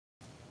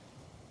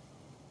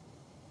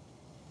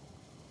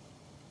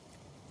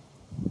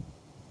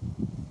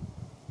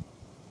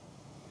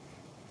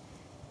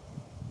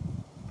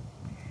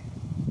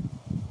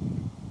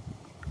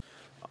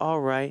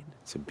Alright,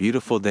 it's a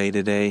beautiful day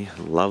today.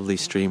 Lovely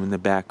stream in the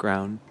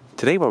background.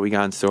 Today what we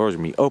got in store is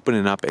going to be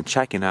opening up and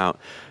checking out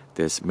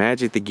this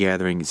Magic the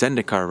Gathering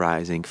Zendikar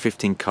Rising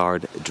 15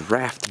 card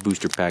draft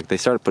booster pack. They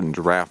started putting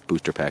draft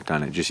booster pack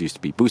on it. It just used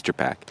to be booster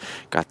pack.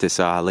 Got this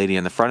lady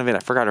on the front of it. I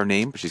forgot her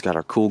name, but she's got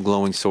her cool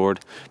glowing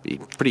sword.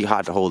 Be pretty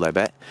hot to hold, I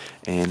bet.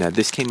 And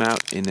this came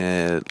out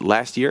in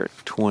last year,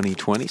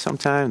 2020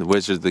 sometime. The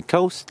Wizards of the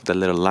Coast, the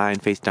little lion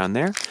face down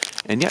there.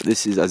 And yeah,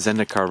 this is a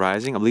Zendikar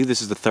Rising. I believe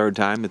this is the third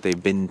time that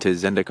they've been to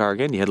Zendikar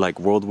again. You had like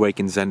World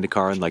Awakened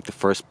Zendikar in like the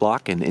first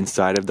block, and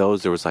inside of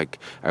those there was like,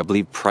 I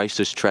believe,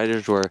 priceless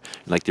treasures where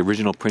like the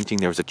original printing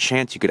there was a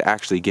chance you could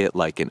actually get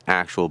like an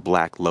actual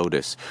Black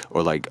Lotus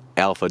or like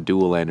Alpha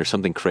Dual Land or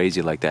something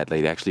crazy like that.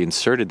 They'd actually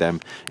inserted them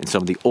in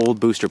some of the old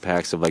booster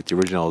packs of like the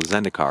original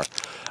Zendikar.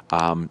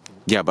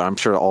 Yeah, but I'm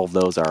sure all of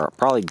those are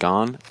probably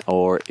gone,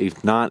 or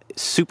if not,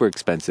 super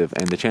expensive,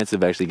 and the chance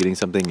of actually getting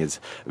something is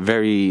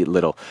very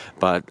little.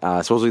 But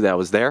supposedly that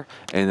was there.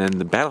 And then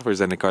the Battle for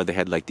Zendikar, they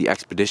had like the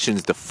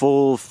expeditions, the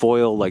full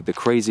foil, like the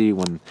crazy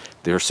one.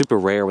 They were super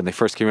rare when they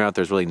first came out.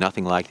 There's really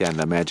nothing like that in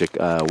the Magic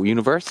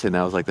universe, and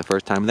that was like the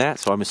first time of that.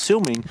 So I'm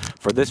assuming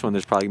for this one,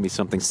 there's probably gonna be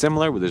something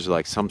similar, where there's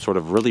like some sort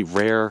of really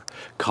rare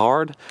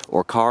card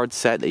or card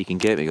set that you can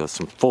get. Maybe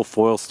some full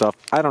foil stuff.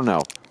 I don't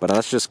know. But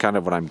that's just kind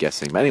of what I'm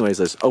guessing. But anyways,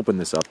 let's open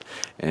this up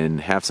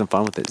and have some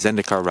fun with it.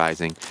 Zendikar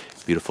Rising.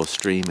 Beautiful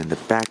stream in the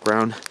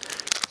background.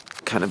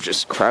 Kind of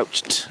just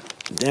crouched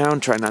down,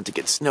 try not to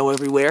get snow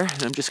everywhere.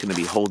 And I'm just going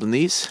to be holding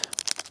these.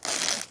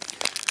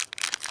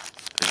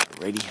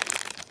 Alrighty.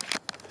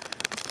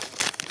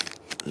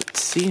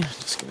 Let's see. I'm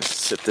just going to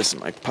sit this in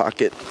my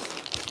pocket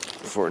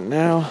for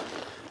now.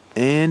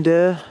 And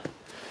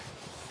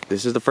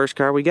this is the first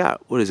card we got.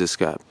 What is this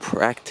got?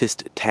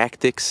 Practiced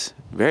Tactics.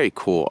 Very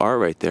cool art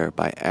right there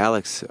by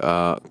Alex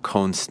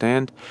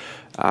Constant.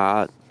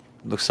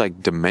 Looks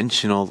like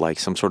dimensional, like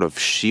some sort of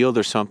shield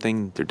or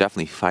something. They're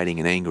definitely fighting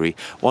and angry.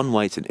 1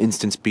 white's an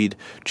instant speed.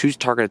 Choose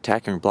target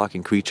attacking or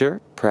blocking creature.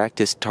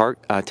 Practice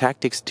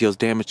Tactics deals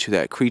damage to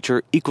that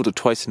creature equal to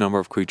twice the number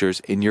of creatures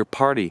in your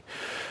party.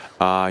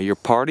 Your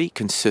party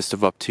consists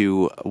of up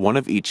to one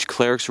of each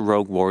cleric,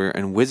 rogue, warrior,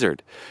 and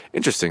wizard.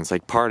 Interesting. It's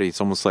like party.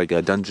 It's almost like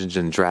a Dungeons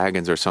and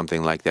Dragons or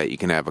something like that. You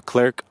can have a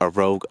cleric, a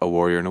rogue, a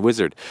warrior, and a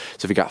wizard.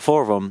 So if you got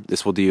 4 of them,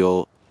 this will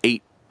deal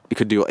 8. It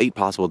could deal 8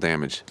 possible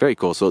damage. Very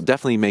cool. So it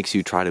definitely makes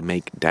you try to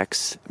make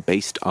decks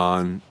based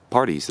on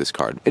parties, this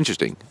card.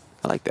 Interesting.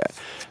 I like that.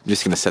 I'm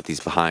just going to set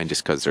these behind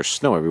just because there's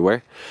snow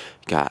everywhere.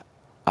 Got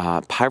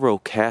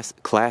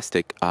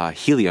Pyroclastic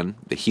Helion,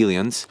 the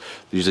Helions.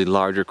 They're usually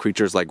larger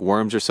creatures like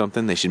worms or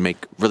something. They should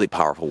make really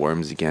powerful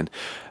worms again.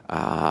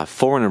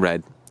 4 in a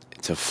red.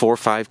 It's a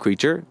 4/5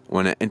 creature.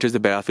 When it enters the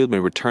battlefield, it may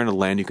return a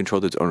land you control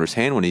to its owner's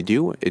hand. When you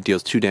do, it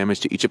deals 2 damage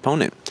to each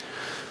opponent.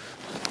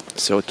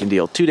 So it can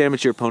deal 2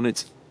 damage to your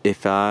opponents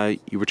if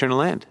you return a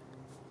land.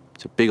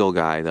 It's a big old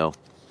guy, though.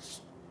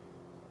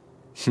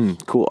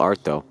 Cool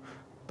art, though,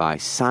 by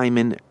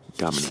Simon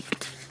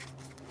Dominique.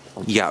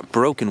 You got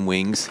Broken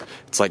Wings.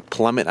 It's like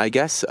Plummet, I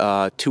guess.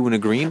 2 in a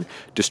green.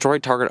 Destroy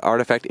target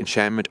artifact,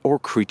 enchantment, or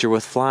creature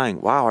with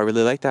flying. Wow, I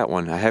really like that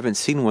one. I haven't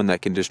seen one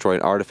that can destroy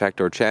an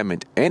artifact or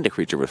enchantment and a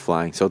creature with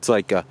flying. So it's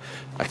like, I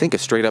think, a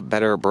straight up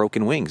better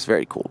Broken Wings.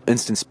 Very cool.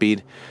 Instant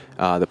speed.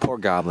 The poor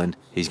goblin.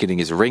 He's getting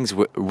his wings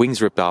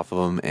ripped off of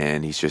him,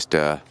 and he's just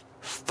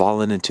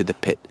fallen into the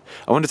pit.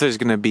 I wonder if there's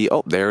going to be...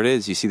 Oh, there it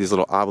is. You see these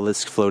little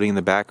obelisks floating in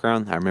the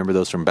background? I remember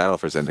those from Battle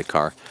for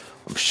Zendikar.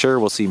 I'm sure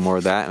we'll see more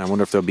of that, and I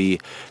wonder if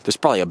there's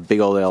probably a big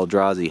old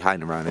Eldrazi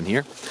hiding around in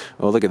here.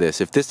 Well, look at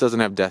this. If this doesn't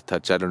have Death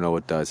Touch, I don't know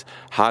what does.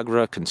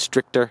 Hagra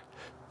Constrictor,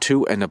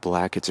 2 and a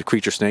black. It's a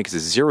creature snake. It's a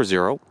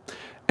 0/0.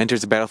 Enters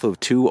the battlefield with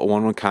 2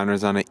 1/1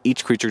 counters on it.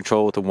 Each creature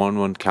control with a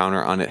 1/1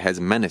 counter on it has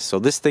Menace. So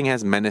this thing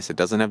has Menace. It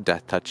doesn't have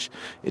Death Touch.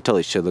 It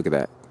totally should. Look at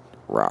that.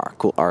 Rah,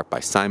 cool art by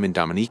Simon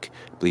Dominique.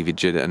 I believe he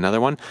did another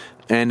one.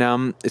 And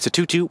it's a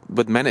 2/2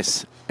 with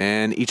Menace.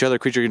 And each other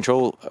creature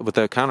control with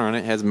a counter on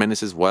it has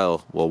Menace as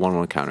well. Well,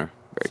 1/1 counter.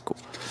 Very cool.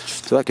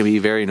 So that can be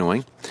very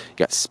annoying. You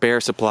got Spare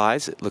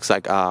Supplies. It looks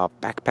like a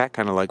backpack,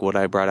 kind of like what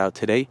I brought out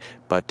today,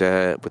 but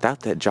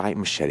without that giant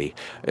machete.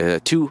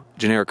 2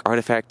 generic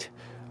artifact.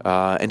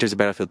 Enters the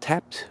battlefield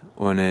tapped.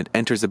 When it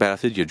enters the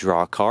battlefield, you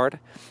draw a card.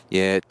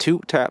 Yeah,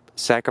 2 tap,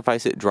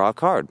 sacrifice it, draw a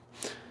card.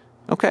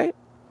 Okay.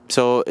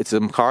 So it's a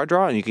card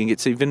draw, and you can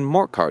get even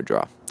more card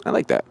draw. I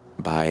like that.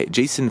 By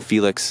Jason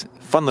Felix.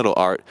 Fun little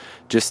art.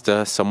 Just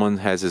someone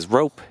has his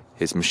rope,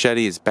 his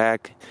machete, his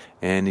back,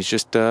 and he's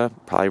just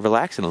probably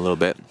relaxing a little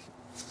bit.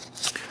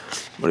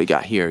 What do you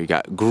got here? You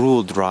got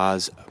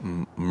Gruuldraw's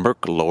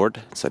Merklord.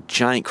 It's a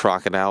giant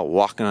crocodile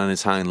walking on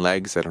his hind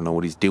legs. I don't know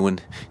what he's doing.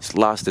 He's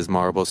lost his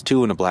marbles.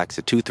 2 and a black. It's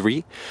a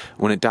 2/3.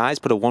 When it dies,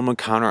 put a 1/1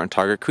 counter on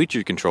target creature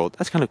you control.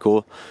 That's kind of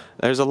cool.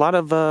 There's a lot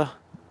of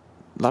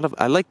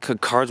I like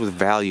cards with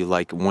value,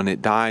 like when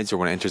it dies or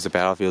when it enters the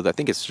battlefield. I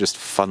think it's just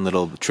fun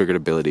little triggered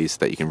abilities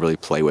that you can really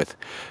play with.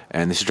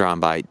 And this is drawn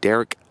by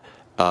Derek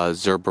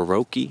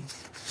Zerbaroki.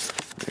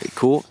 Very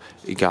cool.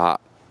 You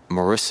got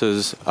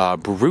Marissa's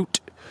Brute.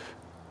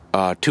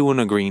 2 and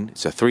a green.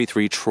 It's a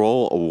 3/3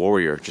 troll, a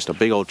warrior, just a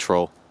big old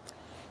troll.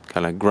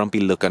 Kind of grumpy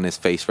look on his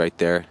face right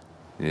there.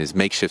 And his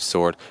makeshift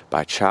sword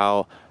by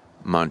Chow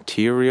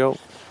Monterio.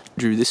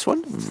 Drew this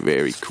one.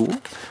 Very cool.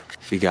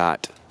 We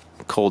got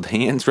Cold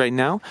Hands right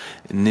now.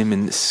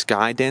 Niman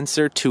Sky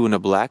Dancer, 2 and a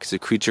black. It's a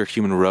creature,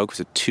 human rogue. It's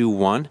a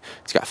 2/1.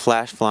 It's got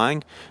flash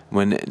flying.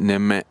 When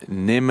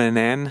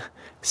Nimanan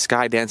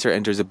Sky Dancer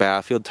enters the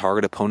battlefield,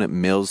 target opponent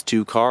mills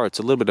 2 cards. It's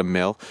a little bit of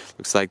mill.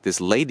 Looks like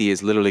this lady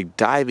is literally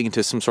diving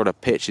into some sort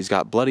of pit. She's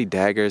got bloody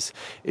daggers.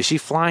 Is she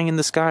flying in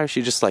the sky, or is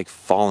she just like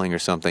falling or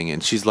something?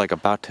 And she's like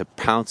about to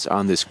pounce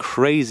on this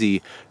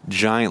crazy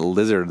giant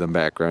lizard in the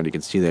background. You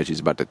can see that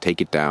she's about to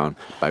take it down.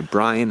 By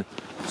Brian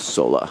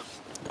Sola.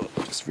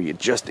 Just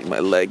readjusting my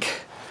leg.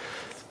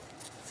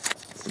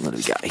 What do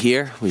we got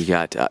here? We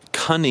got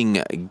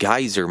Cunning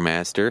Geyser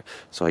Master.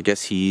 So I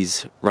guess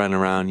he's running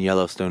around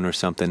Yellowstone or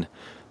something,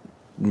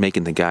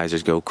 making the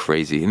geysers go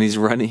crazy. And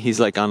he's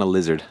like on a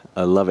lizard.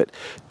 I love it.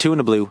 2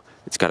 and a blue.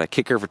 It's got a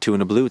kicker for 2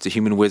 and a blue. It's a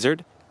human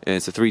wizard. And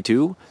it's a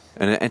 3/2.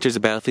 And it enters the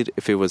battlefield.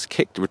 If it was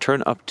kicked,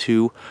 return up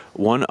to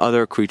 1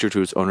 other creature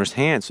to its owner's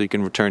hand. So you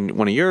can return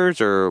one of yours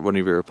or one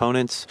of your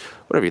opponents,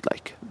 whatever you'd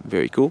like.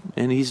 Very cool.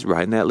 And he's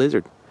riding that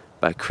lizard.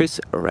 By Chris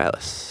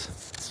Orales.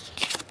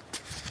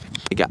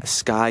 We got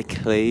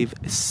Skyclave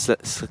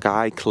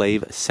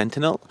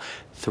Sentinel,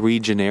 3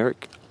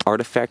 generic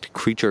artifact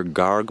creature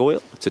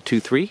gargoyle. It's a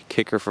 2/3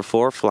 kicker for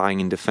 4,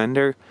 flying and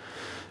defender.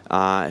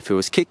 If it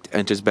was kicked,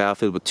 enters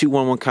battlefield with 2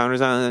 1/1 counters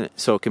on it,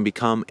 so it can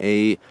become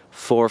a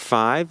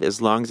 4/5.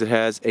 As long as it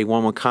has a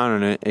 1/1 counter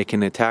on it, it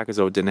can attack as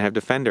though it didn't have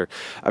defender.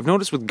 I've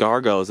noticed with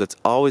gargoyles, that's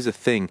always a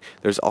thing.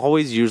 There's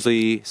always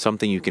usually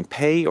something you can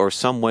pay or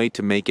some way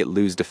to make it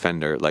lose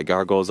defender. Like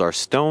gargoyles are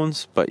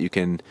stones, but you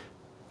can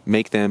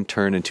make them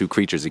turn into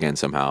creatures again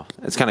somehow.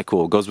 It's kind of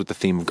cool. It goes with the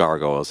theme of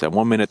gargoyles. At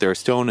 1 minute they're a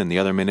stone, and the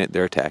other minute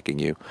they're attacking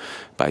you.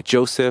 By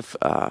Joseph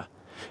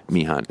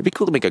Mihan. It'd be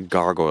cool to make a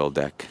gargoyle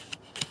deck.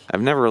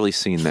 I've never really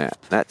seen that.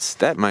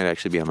 That might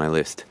actually be on my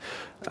list.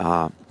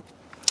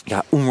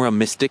 Got Umra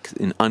Mystic,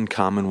 an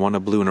uncommon, 1 a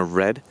blue and a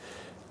red.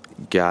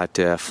 Got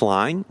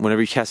flying.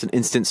 Whenever you cast an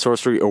instant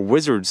sorcery or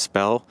wizard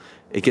spell,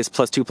 it gets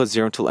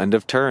 +2/+0 until end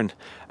of turn.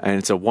 And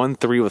it's a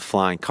 1/3 with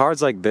flying.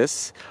 Cards like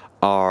this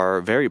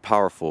are very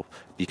powerful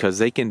because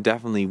they can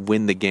definitely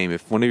win the game.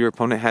 If one of your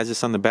opponent has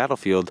this on the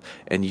battlefield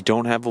and you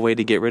don't have a way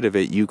to get rid of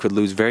it, you could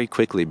lose very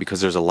quickly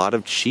because there's a lot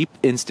of cheap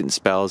instant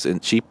spells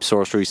and cheap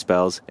sorcery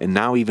spells, and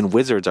now even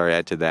wizards are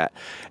added to that.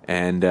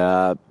 And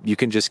you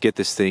can just get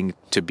this thing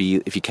to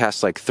be, if you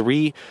cast like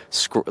 3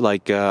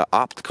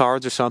 opt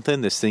cards or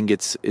something, this thing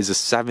is a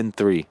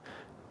 7/3.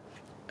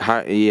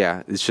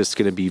 Yeah, it's just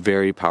going to be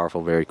very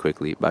powerful very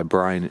quickly. By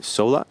Brian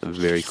Sola.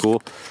 Very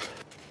cool.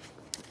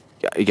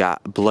 You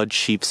got Blood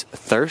Sheep's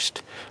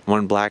Thirst.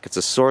 1 black, it's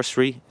a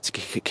sorcery. It's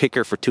a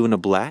kicker for 2 and a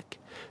black.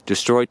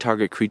 Destroy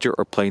target creature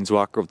or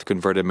planeswalker with the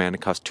converted mana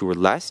cost 2 or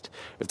less.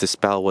 If the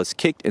spell was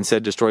kicked,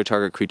 instead destroy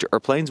target creature or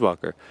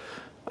planeswalker.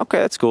 Okay,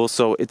 that's cool.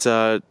 So it's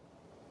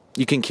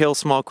you can kill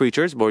small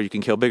creatures, or you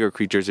can kill bigger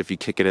creatures if you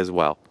kick it as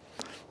well.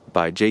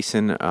 By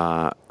Jason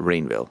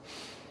Rainville.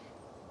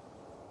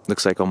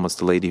 Looks like almost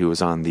the lady who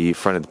was on the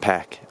front of the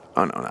pack.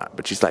 Oh, no, not.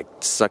 But she's like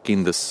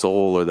sucking the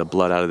soul or the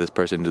blood out of this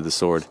person into the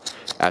sword.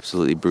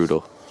 Absolutely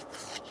brutal.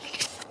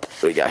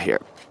 What do we got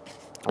here?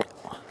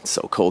 It's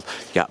so cold.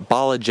 You got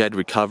Bala Jed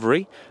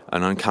Recovery,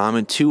 an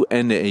uncommon, 2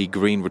 and a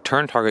green.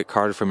 Return target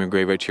card from your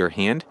graveyard to your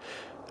hand.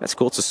 That's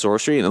cool. It's a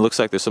sorcery, and it looks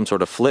like there's some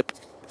sort of flip.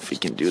 If we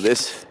can do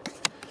this.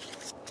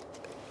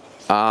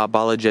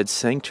 Bala Jed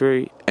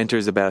Sanctuary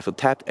enters the battlefield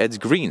tapped. Adds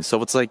green.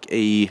 So it's like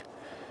a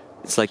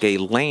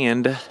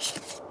land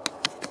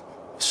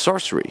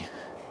sorcery.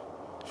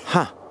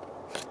 Huh.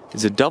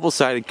 It's a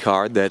double-sided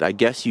card that I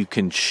guess you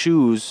can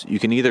choose. You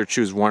can either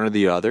choose one or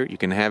the other. You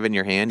can have it in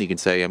your hand. You can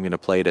say, I'm going to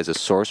play it as a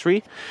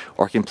sorcery,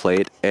 or I can play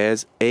it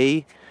as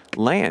a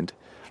land.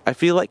 I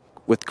feel like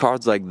with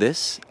cards like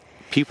this,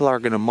 people are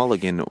going to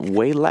mulligan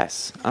way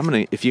less.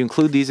 If you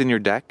include these in your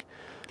deck,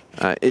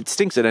 it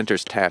stinks it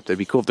enters tapped. It'd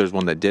be cool if there's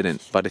one that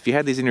didn't. But if you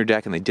had these in your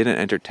deck and they didn't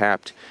enter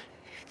tapped,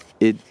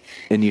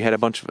 and you had a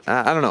bunch of,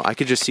 I don't know, I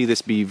could just see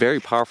this be very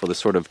powerful, this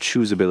sort of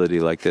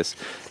choosability like this.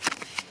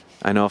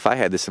 I know if I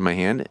had this in my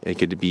hand, it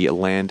could be a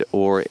land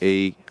or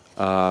a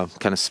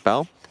kind of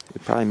spell. It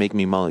would probably make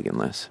me mulligan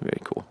less. Very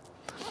cool.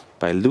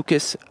 By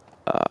Lucas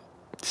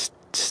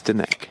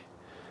Stanek.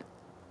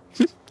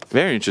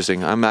 Very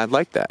interesting. I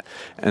like that.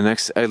 And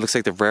next, it looks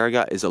like the rare I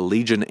got is a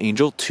Legion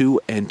Angel, 2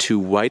 and 2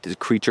 white. It's a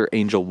creature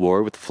angel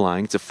war with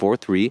flying. It's a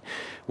 4/3.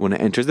 When it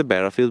enters the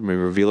battlefield, you may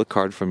reveal a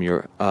card from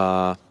your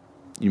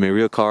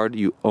card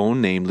you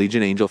own named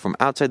Legion Angel from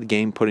outside the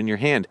game, put in your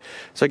hand.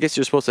 So I guess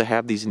you're supposed to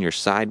have these in your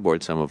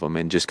sideboard, some of them,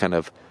 and just kind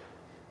of,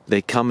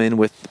 they come in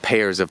with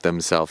pairs of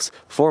themselves.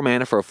 4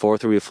 mana for a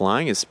 4/3 of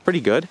flying is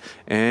pretty good,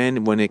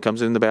 and when it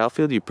comes in the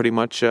battlefield, you pretty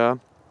much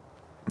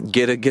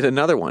get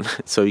another one.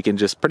 So you can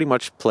just pretty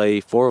much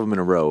play 4 of them in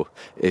a row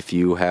if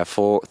you have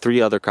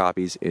 3 other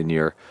copies in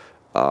your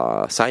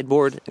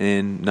sideboard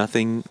and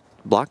nothing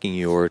blocking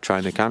you or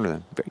trying to counter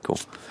them. Very cool.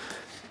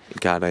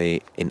 Got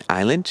an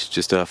island,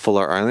 just a full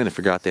art island. I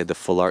forgot they had the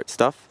full art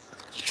stuff.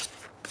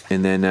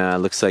 And then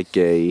looks like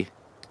a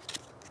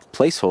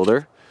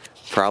placeholder,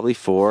 probably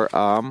for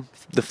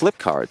the flip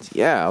cards.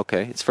 Yeah,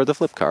 okay, it's for the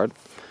flip card,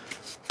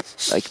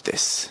 like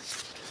this.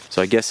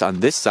 So I guess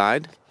on this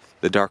side,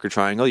 the darker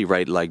triangle, you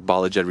write like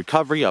Ball of Jet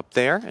Recovery up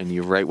there, and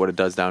you write what it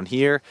does down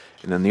here.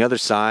 And on the other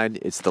side,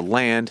 it's the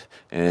land,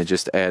 and it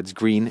just adds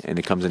green, and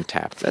it comes in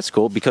tapped. That's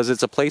cool, because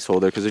it's a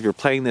placeholder, because if you're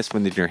playing this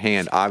in your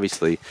hand,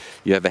 obviously,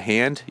 you have a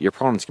hand, your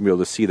opponent's going to be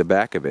able to see the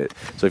back of it.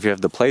 So if you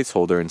have the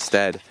placeholder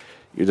instead,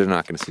 they're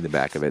not going to see the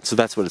back of it. So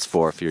that's what it's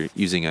for if you're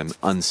using an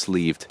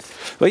unsleeved.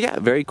 But yeah,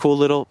 very cool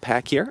little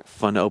pack here.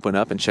 Fun to open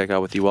up and check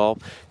out with you all.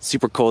 It's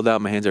super cold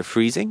out. My hands are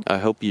freezing. I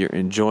hope you're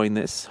enjoying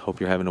this. Hope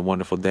you're having a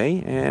wonderful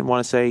day. And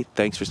want to say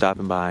thanks for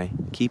stopping by.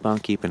 Keep on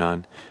keeping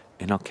on.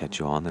 And I'll catch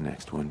you all on the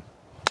next one.